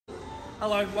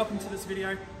Hello, welcome to this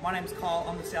video. My name is Kyle,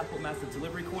 I'm the Southport Mazda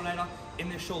delivery coordinator. In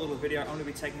this short little video, I'm going to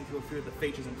be taking you through a few of the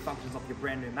features and functions of your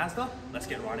brand new Mazda. Let's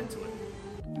get right into it.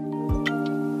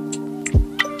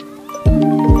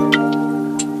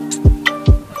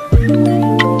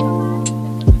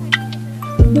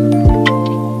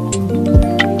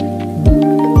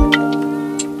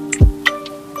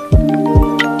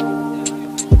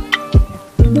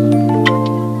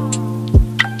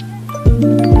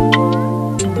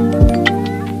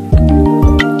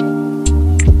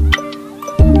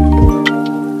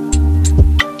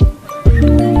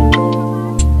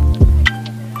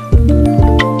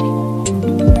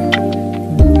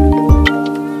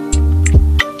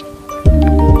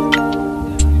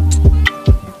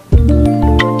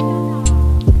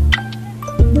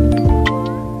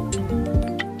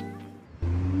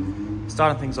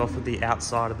 Starting things off with the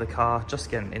outside of the car, just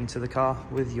getting into the car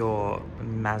with your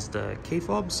Mazda key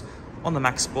fobs. On the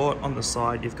Maxx Sport, on the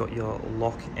side, you've got your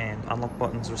lock and unlock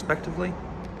buttons respectively.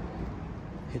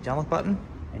 Hit the unlock button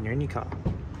and you're in your car.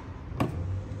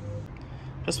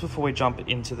 Just before we jump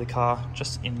into the car,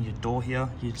 just in your door here,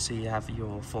 you see you have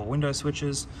your 4 window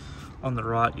switches. On the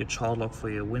right, your child lock for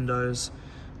your windows.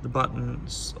 The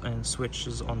buttons and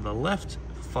switches on the left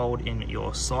fold in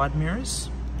your side mirrors.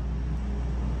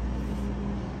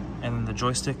 And the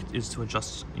joystick is to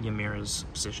adjust your mirror's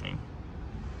positioning.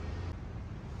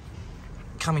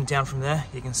 Coming down from there,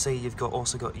 you can see you've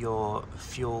also got your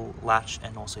fuel latch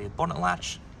and also your bonnet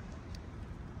latch.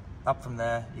 Up from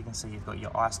there, you can see you've got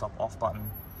your I-stop off button,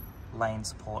 lane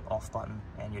support off button,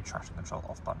 and your traction control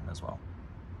off button as well.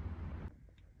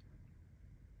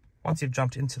 Once you've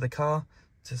jumped into the car,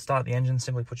 to start the engine,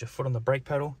 simply put your foot on the brake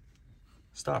pedal,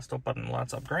 start-stop button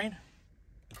lights up green,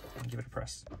 and give it a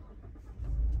press.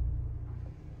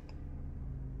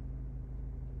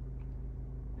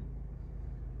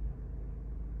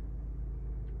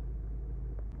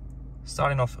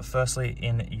 Starting off firstly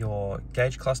in your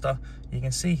gauge cluster, you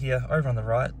can see here over on the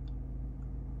right,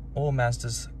 all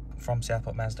Mazdas from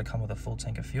Southport Mazda come with a full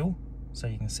tank of fuel. So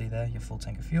you can see there your full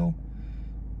tank of fuel,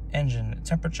 engine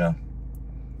temperature.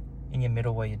 In your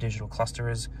middle where your digital cluster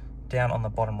is, down on the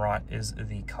bottom right is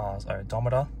the car's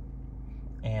odometer,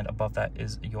 and above that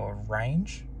is your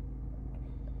range.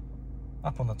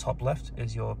 Up on the top left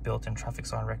is your built-in traffic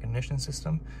sign recognition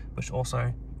system, which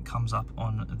also comes up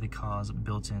on the car's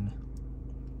built-in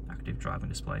active driving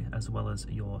display, as well as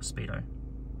your speedo.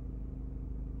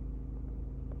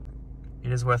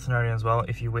 It is worth noting as well,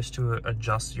 if you wish to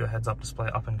adjust your heads-up display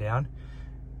up and down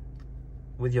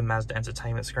with your Mazda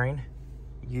entertainment screen,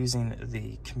 using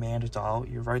the command dial,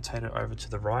 you rotate it over to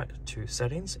the right to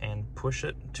settings and push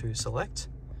it to select.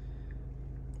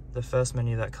 The first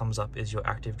menu that comes up is your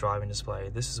active driving display.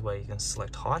 This is where you can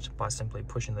select height by simply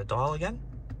pushing the dial again.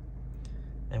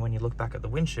 And when you look back at the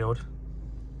windshield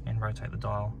and rotate the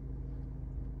dial,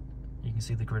 you can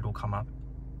see the grid will come up,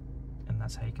 and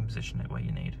that's how you can position it where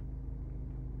you need.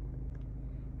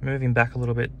 Moving back a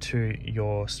little bit to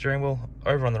your steering wheel,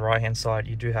 over on the right hand side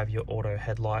you do have your auto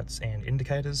headlights and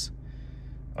indicators.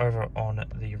 Over on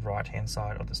the right hand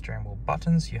side of the steering wheel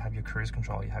buttons, you have your cruise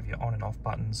control, you have your on and off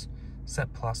buttons,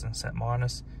 set plus and set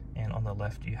minus, and on the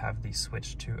left you have the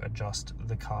switch to adjust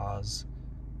the car's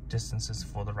distances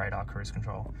for the radar cruise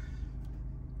control.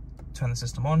 Turn the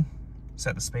system on,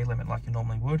 set the speed limit like you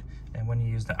normally would, and when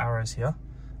you use the arrows here,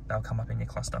 they'll come up in your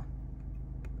cluster.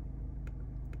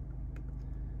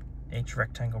 Each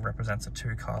rectangle represents a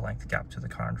 2 car length gap to the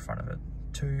car in front of it.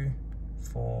 2,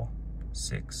 4,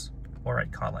 6, or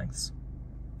 8 car lengths.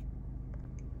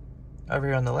 Over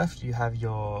here on the left, you have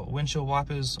your windshield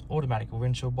wipers, automatic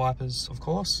windshield wipers, of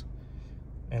course.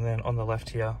 And then on the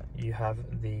left here, you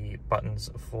have the buttons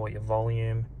for your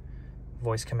volume,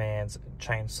 voice commands,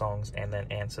 change songs, and then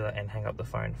answer and hang up the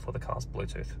phone for the car's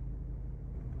Bluetooth.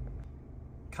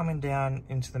 Coming down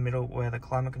into the middle where the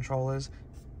climate control is,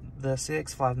 the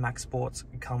CX-5 Maxx Sports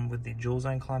come with the dual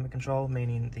zone climate control,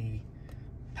 meaning the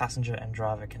passenger and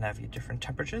driver can have your different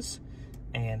temperatures,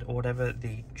 and whatever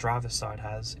the driver's side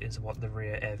has is what the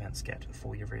rear air vents get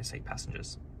for your rear seat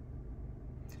passengers.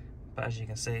 But as you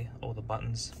can see, all the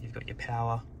buttons, you've got your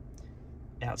power,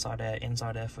 outside air,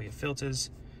 inside air for your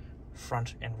filters,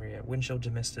 front and rear windshield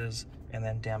demisters, and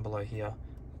then down below here,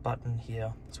 button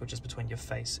here switches between your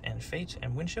face and feet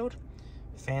and windshield,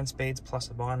 fan speeds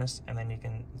plus or minus, and then you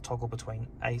can toggle between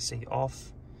AC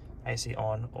off, AC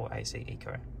on, or AC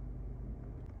eco.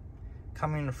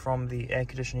 Coming from the air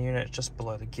conditioning unit just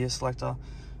below the gear selector,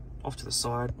 off to the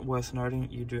side, worth noting,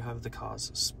 you do have the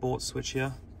car's sports switch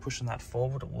here. Pushing that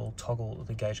forward will toggle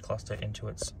the gauge cluster into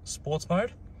its sports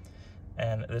mode,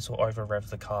 and this will over rev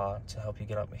the car to help you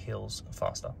get up hills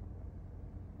faster.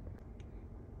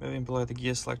 Moving below the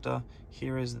gear selector,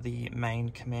 here is the main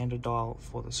commander dial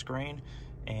for the screen,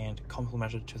 and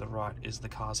complemented to the right is the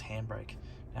car's handbrake.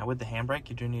 Now with the handbrake,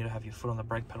 you do need to have your foot on the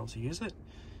brake pedal to use it,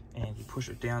 and you push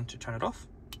it down to turn it off,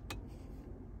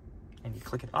 and you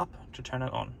click it up to turn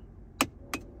it on.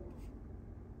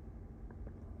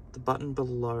 The button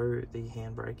below the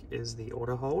handbrake is the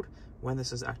auto hold. When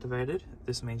this is activated,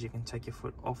 this means you can take your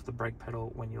foot off the brake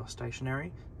pedal when you're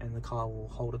stationary, and the car will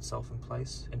hold itself in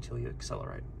place until you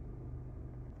accelerate.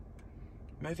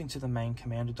 Moving to the main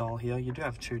commander dial here, you do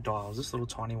have two dials. This little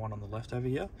tiny one on the left over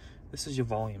here, this is your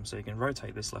volume, so you can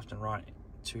rotate this left and right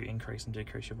to increase and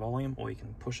decrease your volume, or you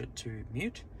can push it to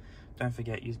mute. Don't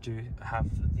forget, you do have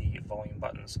the volume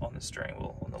buttons on the steering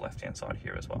wheel on the left hand side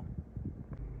here as well.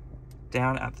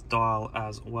 Down at the dial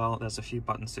as well, there's a few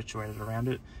buttons situated around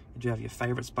it. You do have your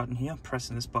favorites button here.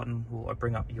 Pressing this button will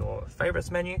bring up your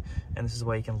favorites menu, and this is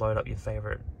where you can load up your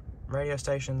favorite radio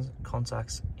stations,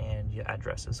 contacts, and your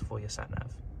addresses for your sat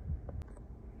nav.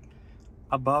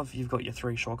 Above, you've got your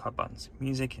three shortcut buttons: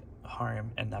 music,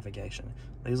 home, and navigation.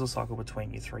 These will cycle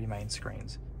between your three main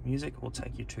screens. Music will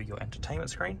take you to your entertainment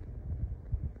screen.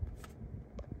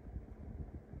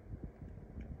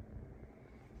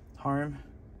 Home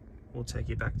will take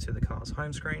you back to the car's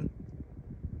home screen,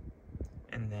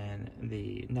 and then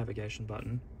the navigation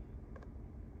button,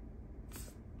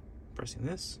 pressing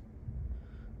this,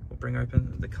 will bring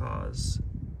open the car's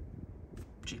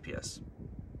GPS.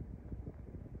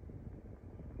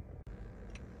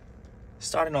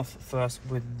 Starting off first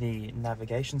with the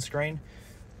navigation screen,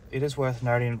 it is worth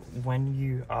noting when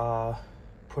you are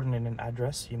putting in an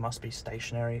address, you must be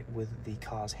stationary with the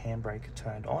car's handbrake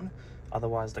turned on.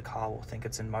 Otherwise, the car will think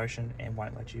it's in motion and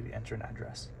won't let you enter an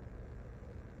address.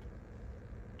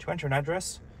 To enter an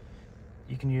address,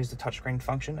 you can use the touchscreen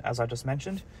function, as I just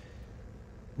mentioned.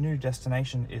 New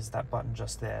destination is that button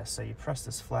just there. So you press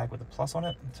this flag with a plus on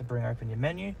it to bring open your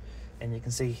menu. And you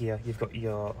can see here, you've got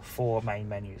your four main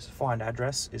menus. Find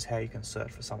address is how you can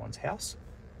search for someone's house.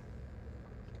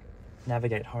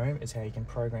 Navigate home is how you can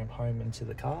program home into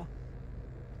the car.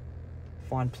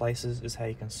 Find places is how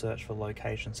you can search for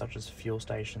locations such as fuel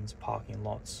stations, parking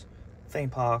lots, theme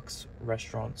parks,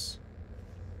 restaurants.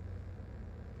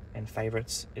 And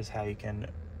favorites is how you can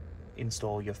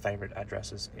install your favorite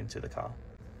addresses into the car.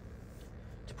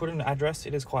 To put in an address,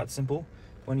 it is quite simple.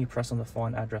 When you press on the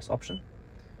find address option,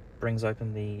 it brings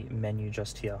open the menu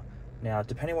just here. Now,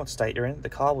 depending on what state you're in, the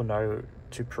car will know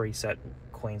to preset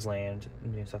Queensland,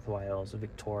 New South Wales,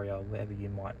 Victoria, wherever you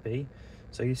might be.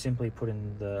 So you simply put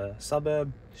in the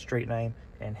suburb, street name,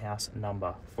 and house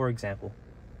number. For example,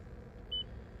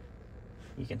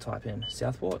 you can type in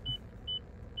Southport,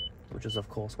 which is of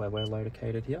course where we're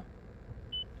located here.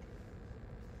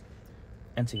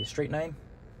 Enter your street name.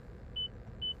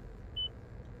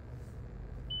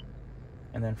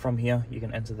 And then from here, you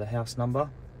can enter the house number,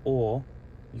 or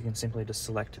you can simply just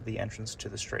select the entrance to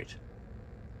the street.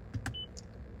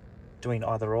 Doing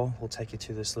either or will take you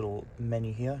to this little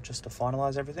menu here just to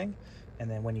finalize everything.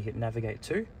 And then when you hit navigate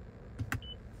to,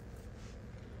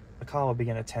 the car will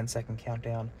begin a 10-second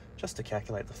countdown just to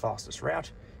calculate the fastest route.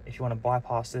 If you want to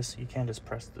bypass this, you can just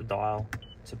press the dial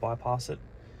to bypass it,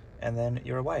 and then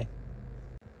you're away.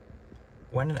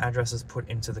 When an address is put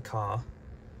into the car,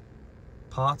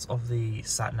 parts of the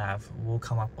sat nav will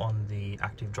come up on the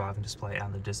active driving display out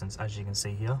in the distance. As you can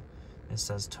see here, it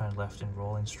says turn left in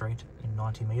Rawlins Street in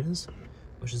 90 meters,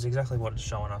 which is exactly what it's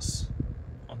showing us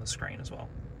on the screen as well.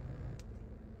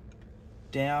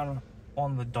 Down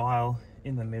on the dial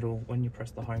in the middle, when you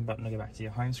press the home button to go back to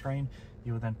your home screen,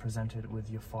 you are then presented with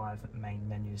your 5 main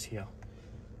menus here.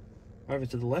 Over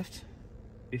to the left,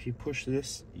 if you push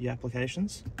this, your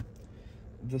applications,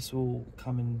 this will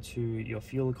come into your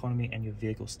fuel economy and your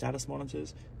vehicle status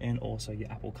monitors, and also your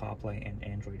Apple CarPlay and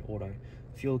Android Auto.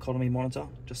 Fuel economy monitor,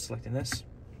 just selecting this.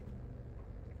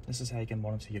 This is how you can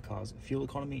monitor your car's fuel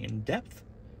economy in depth.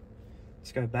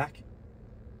 Let's go back.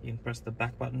 You can press the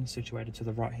back button situated to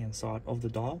the right hand side of the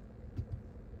dial.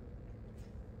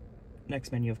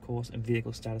 Next menu, of course, and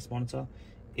vehicle status monitor.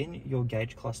 In your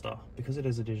gauge cluster, because it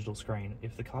is a digital screen,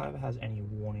 if the car ever has any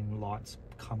warning lights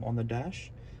come on the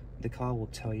dash, the car will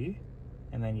tell you,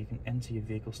 and then you can enter your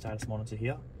vehicle status monitor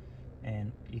here,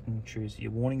 and you can choose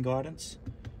your warning guidance.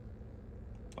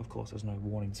 Of course, there's no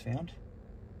warnings found.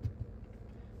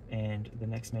 And the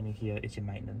next menu here is your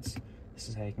maintenance. This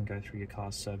is how you can go through your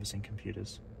car's servicing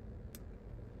computers.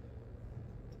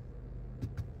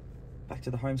 Back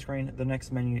to the home screen, the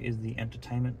next menu is the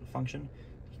entertainment function.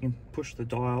 You can push the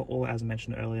dial, or as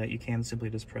mentioned earlier, you can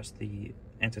simply just press the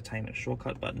entertainment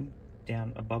shortcut button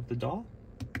down above the dial.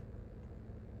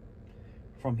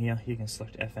 From here, you can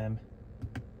select FM,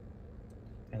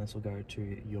 and this will go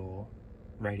to your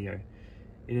radio.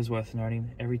 It is worth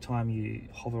noting, every time you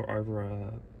hover over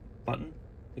a button,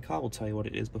 the car will tell you what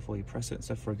it is before you press it.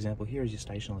 So for example, here is your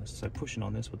station list. So pushing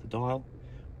on this with the dial,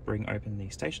 bring open the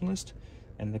station list,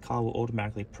 and the car will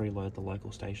automatically preload the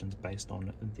local stations based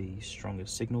on the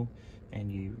strongest signal,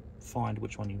 and you find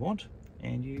which one you want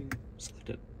and you select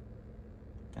it,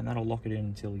 and that'll lock it in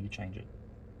until you change it.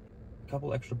 A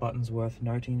couple extra buttons worth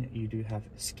noting: you do have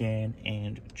scan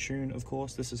and tune, of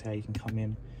course. This is how you can come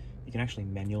in. You can actually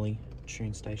manually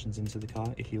tune stations into the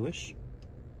car if you wish,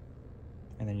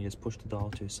 and then you just push the dial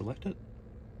to select it.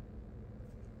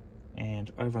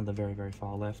 And over on the very, very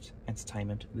far left,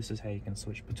 entertainment, this is how you can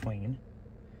switch between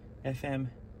FM,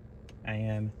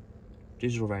 AM,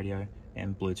 digital radio,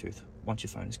 and Bluetooth once your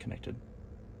phone is connected.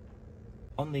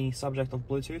 On the subject of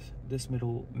Bluetooth, this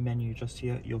middle menu just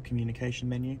here, your communication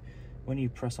menu, when you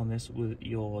press on this with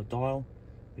your dial,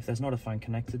 if there's not a phone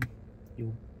connected,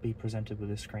 you'll be presented with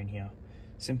this screen here.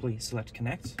 Simply select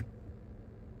connect,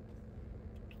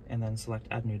 and then select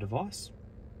add new device.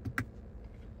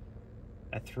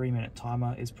 A 3-minute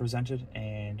timer is presented,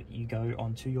 and you go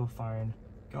onto your phone,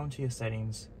 go into your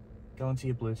settings, go into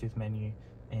your Bluetooth menu,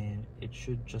 and it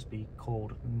should just be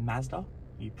called Mazda.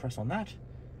 You press on that,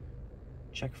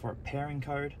 check for a pairing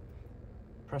code,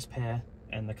 press pair,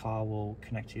 and the car will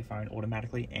connect to your phone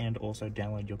automatically and also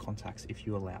download your contacts if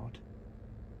you allow it.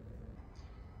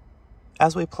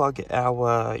 As we plug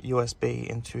our USB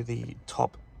into the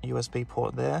top USB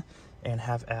port there and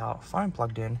have our phone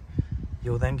plugged in,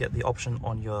 you'll then get the option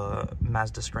on your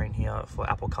Mazda screen here for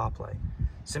Apple CarPlay.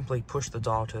 Simply push the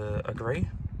dial to agree.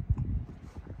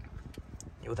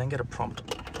 You'll then get a prompt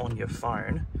on your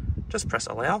phone. Just press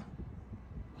allow,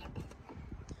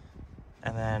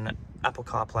 and then Apple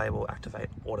CarPlay will activate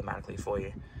automatically for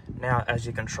you. Now, as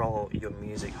you control your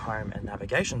music, home, and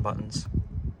navigation buttons,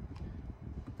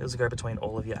 these will go between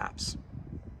all of your apps.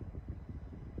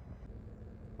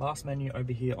 Last menu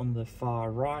over here on the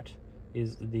far right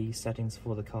is the settings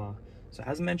for the car. So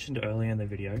as mentioned earlier in the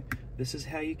video, this is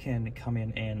how you can come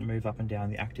in and move up and down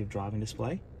the active driving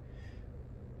display.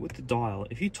 With the dial,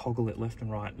 if you toggle it left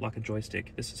and right like a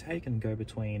joystick, this is how you can go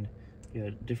between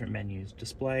your different menus: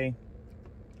 display,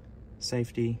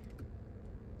 safety,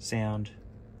 sound,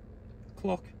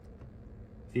 clock,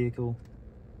 vehicle,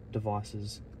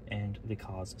 devices, and the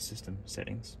car's system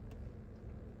settings.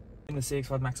 In the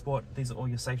CX-5 Maxx Sport, these are all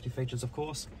your safety features, of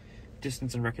course.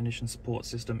 Distance and recognition support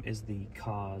system is the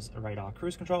car's radar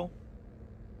cruise control.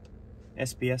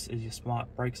 SBS is your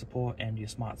smart brake support and your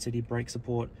smart city brake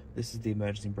support. This is the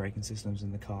emergency braking systems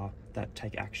in the car that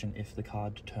take action if the car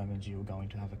determines you're going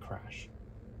to have a crash.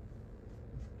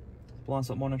 Blind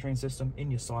spot monitoring system: in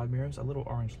your side mirrors, a little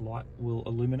orange light will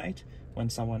illuminate when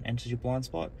someone enters your blind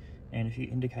spot, and if you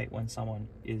indicate when someone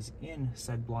is in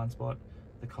said blind spot,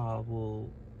 the car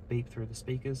will beep through the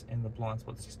speakers and the blind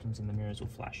spot systems in the mirrors will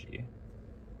flash at you.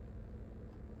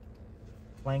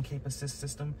 Lane keep assist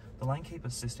system. The lane keep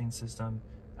assisting system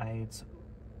aids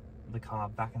the car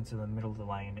back into the middle of the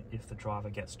lane if the driver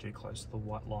gets too close to the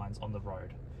white lines on the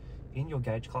road. In your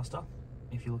gauge cluster,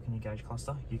 if you look in your gauge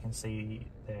cluster, you can see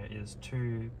there is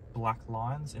 2 black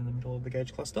lines in the middle of the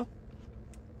gauge cluster,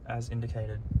 as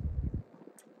indicated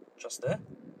just there.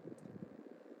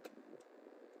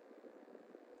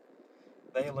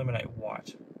 They illuminate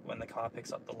white when the car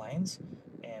picks up the lanes,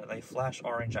 and they flash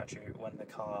orange at you when the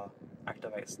car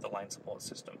activates the lane support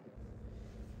system.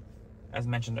 As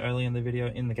mentioned earlier in the video,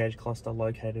 in the gauge cluster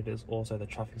located is also the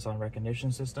traffic sign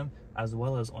recognition system, as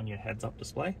well as on your heads-up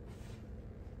display.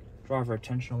 Driver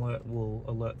attention alert will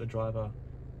alert the driver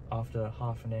after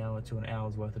half an hour to an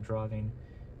hour's worth of driving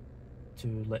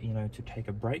to let you know to take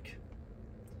a break.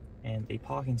 And the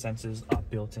parking sensors are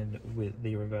built in with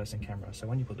the reversing camera. So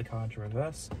when you put the car into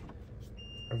reverse,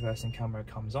 reversing camera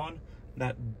comes on.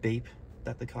 That beep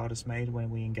that the car just made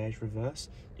when we engage reverse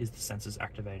is the sensors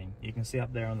activating. You can see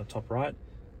up there on the top right,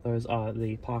 those are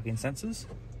the parking sensors.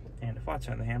 And if I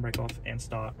turn the handbrake off and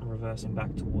start reversing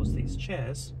back towards these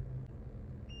chairs,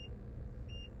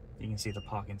 you can see the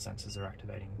parking sensors are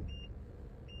activating.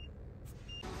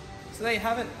 So there you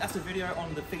have it. That's a video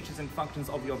on the features and functions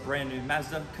of your brand new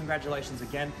Mazda. Congratulations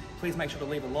again. Please make sure to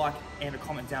leave a like and a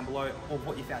comment down below of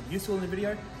what you found useful in the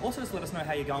video. Also, just let us know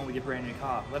how you're going with your brand new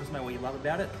car. Let us know what you love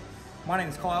about it. My name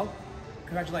is Kyle.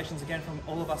 Congratulations again from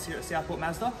all of us here at Southport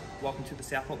Mazda. Welcome to the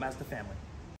Southport Mazda family.